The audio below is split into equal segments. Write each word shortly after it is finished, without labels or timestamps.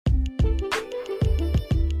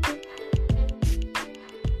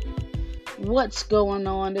What's going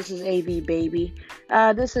on? This is AV Baby.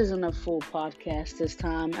 This isn't a full podcast this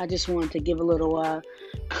time. I just wanted to give a little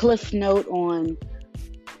cliff note on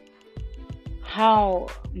how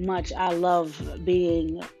much I love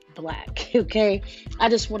being black. Okay, I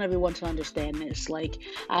just want everyone to understand this. Like,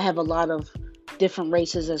 I have a lot of different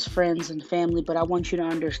races as friends and family, but I want you to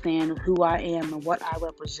understand who I am and what I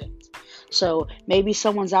represent. So maybe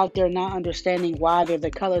someone's out there not understanding why they're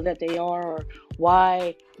the color that they are, or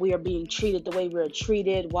why we are being treated the way we're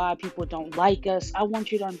treated, why people don't like us. I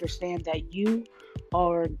want you to understand that you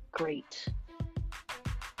are great.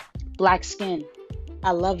 Black skin,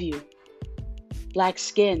 I love you. Black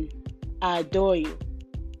skin, I adore you.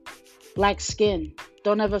 Black skin,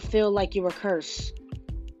 don't ever feel like you're a curse.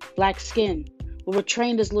 Black skin, we were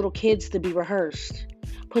trained as little kids to be rehearsed.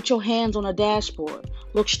 Put your hands on a dashboard,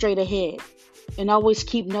 look straight ahead, and always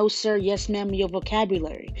keep no sir, yes ma'am in your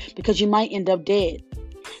vocabulary, because you might end up dead.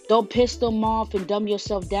 Don't piss them off and dumb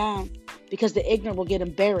yourself down, because the ignorant will get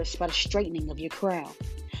embarrassed by the straightening of your crown.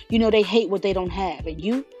 You know they hate what they don't have, and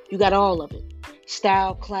you got all of it.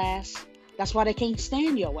 Style, class, that's why they can't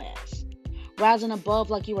stand your ass. Rising above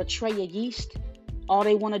like you're a tray of yeast, all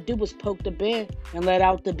they want to do is poke the bear and let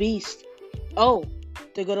out the beast. Oh,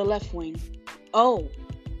 they go to left wing. Oh,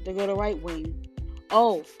 they go to right wing.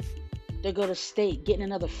 Oh, they go to state, getting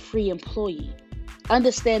another free employee.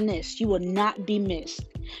 Understand this, you will not be missed.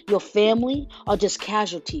 Your family are just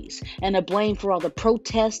casualties and are blamed for all the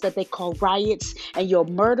protests that they call riots, and your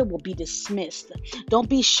murder will be dismissed. Don't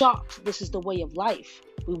be shocked, this is the way of life.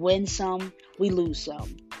 We win some, we lose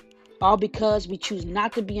some. All because we choose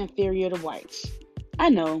not to be inferior to whites. I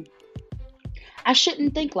know, I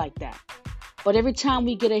shouldn't think like that. But every time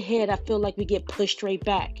we get ahead, I feel like we get pushed right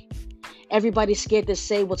back. Everybody's scared to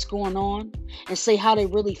say what's going on and say how they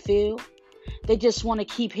really feel. They just want to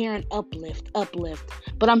keep hearing uplift.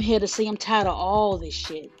 But I'm here to say I'm tired of all this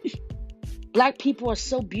shit. Black people are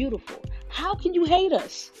so beautiful. How can you hate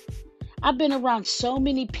us? I've been around so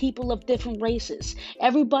many people of different races.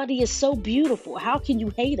 Everybody is so beautiful. How can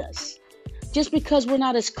you hate us? Just because we're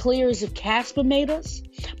not as clear as if Casper made us?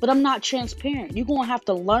 But I'm not transparent. You're going to have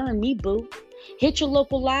to learn me, boo. Hit your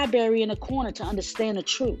local library in the corner to understand the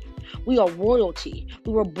truth. We are royalty.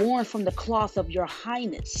 We were born from the cloth of your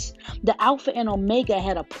highness. The Alpha and Omega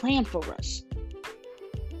had a plan for us.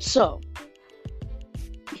 So,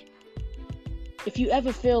 if you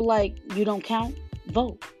ever feel like you don't count,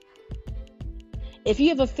 vote. If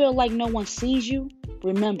you ever feel like no one sees you,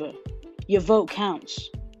 remember, your vote counts.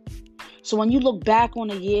 So when you look back on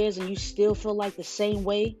the years and you still feel like the same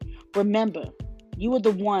way, remember, you were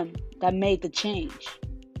the one that made the change.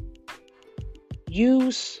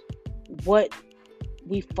 Use what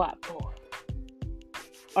we fought for.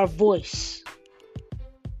 Our voice.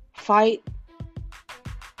 Fight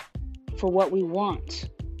for what we want.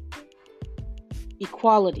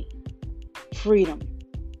 Equality. Freedom.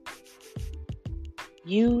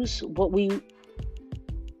 Use what we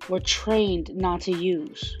were trained not to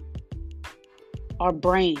use. Our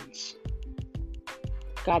brains.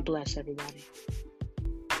 God bless everybody.